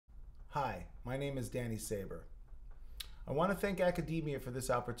Hi, my name is Danny Saber. I want to thank Akademia for this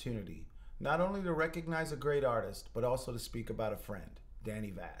opportunity, not only to recognize a great artist, but also to speak about a friend,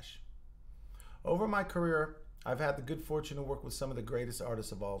 Danny Vash. Over my career, I've had the good fortune to work with some of the greatest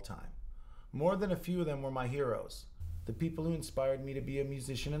artists of all time. More than a few of them were my heroes, the people who inspired me to be a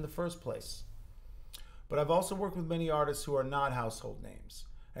musician in the first place. But I've also worked with many artists who are not household names,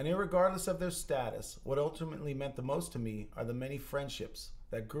 and irregardless of their status, what ultimately meant the most to me are the many friendships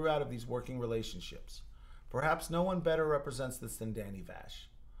that grew out of these working relationships. Perhaps no one better represents this than Danny Vash.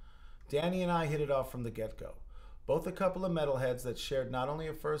 Danny and I hit it off from the get-go, both a couple of metalheads that shared not only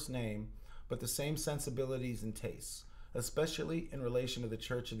a first name, but the same sensibilities and tastes, especially in relation to the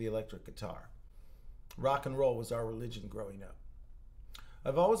Church of the Electric Guitar. Rock and roll was our religion growing up.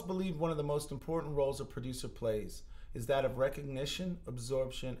 I've always believed one of the most important roles a producer plays is that of recognition,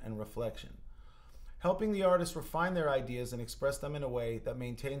 absorption, and reflection, helping the artist refine their ideas and express them in a way that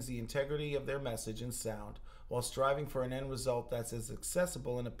maintains the integrity of their message and sound while striving for an end result that's as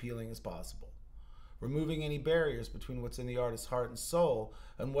accessible and appealing as possible, removing any barriers between what's in the artist's heart and soul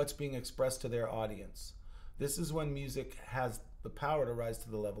and what's being expressed to their audience. This is when music has the power to rise to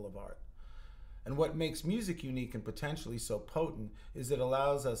the level of art. And what makes music unique and potentially so potent is it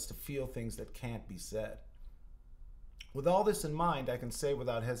allows us to feel things that can't be said. With all this in mind, I can say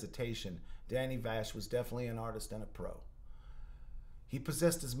without hesitation, Danny Vash was definitely an artist and a pro. He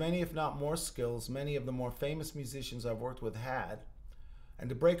possessed as many, if not more, skills many of the more famous musicians I've worked with had, and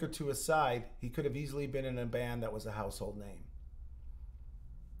to break or two aside, he could have easily been in a band that was a household name.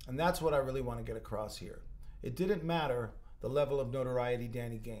 And that's what I really want to get across here. It didn't matter the level of notoriety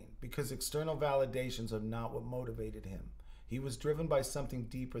Danny gained, because external validations are not what motivated him. He was driven by something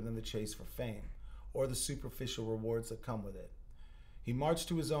deeper than the chase for fame, or the superficial rewards that come with it. He marched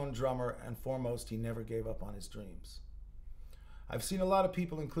to his own drummer, and foremost, he never gave up on his dreams. I've seen a lot of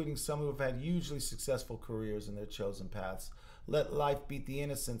people, including some who have had hugely successful careers in their chosen paths, let life beat the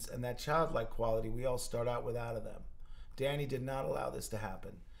innocence and that childlike quality we all start out with out of them. Danny did not allow this to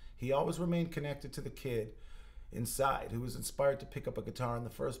happen. He always remained connected to the kid inside who was inspired to pick up a guitar in the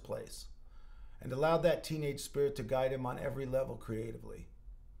first place, and allowed that teenage spirit to guide him on every level creatively.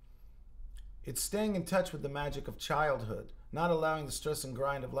 It's staying in touch with the magic of childhood, not allowing the stress and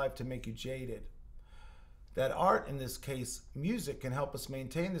grind of life to make you jaded. That art, in this case, music, can help us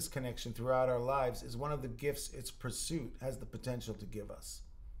maintain this connection throughout our lives is one of the gifts its pursuit has the potential to give us.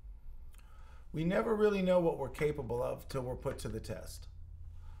 We never really know what we're capable of till we're put to the test.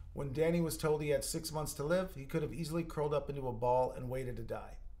 When Danny was told he had 6 months to live, he could have easily curled up into a ball and waited to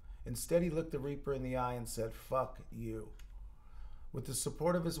die. Instead, he looked the Reaper in the eye and said, "Fuck you." With the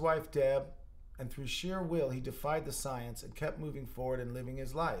support of his wife, Deb, and through sheer will, he defied the science and kept moving forward and living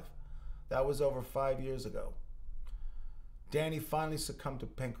his life. That was over 5 years ago. Danny finally succumbed to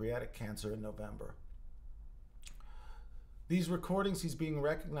pancreatic cancer in November. These recordings he's being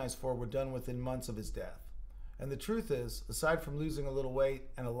recognized for were done within months of his death. And the truth is, aside from losing a little weight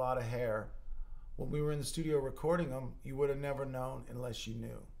and a lot of hair, when we were in the studio recording them, you would have never known unless you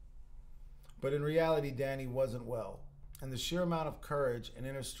knew. But in reality, Danny wasn't well, and the sheer amount of courage and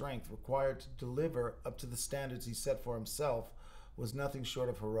inner strength required to deliver up to the standards he set for himself was nothing short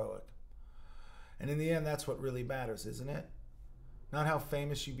of heroic. And in the end, that's what really matters, isn't it? Not how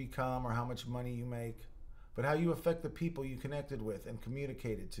famous you become or how much money you make, but how you affect the people you connected with and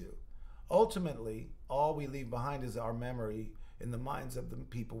communicated to. Ultimately, all we leave behind is our memory in the minds of the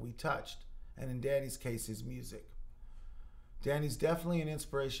people we touched, and in Danny's case, his music. Danny's definitely an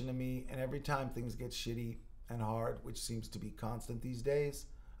inspiration to me, and every time things get shitty and hard, which seems to be constant these days,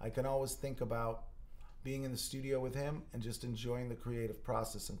 I can always think about being in the studio with him and just enjoying the creative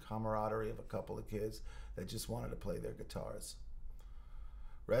process and camaraderie of a couple of kids that just wanted to play their guitars.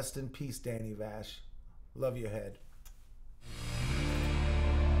 Rest in peace, Danny Vash. Love your head.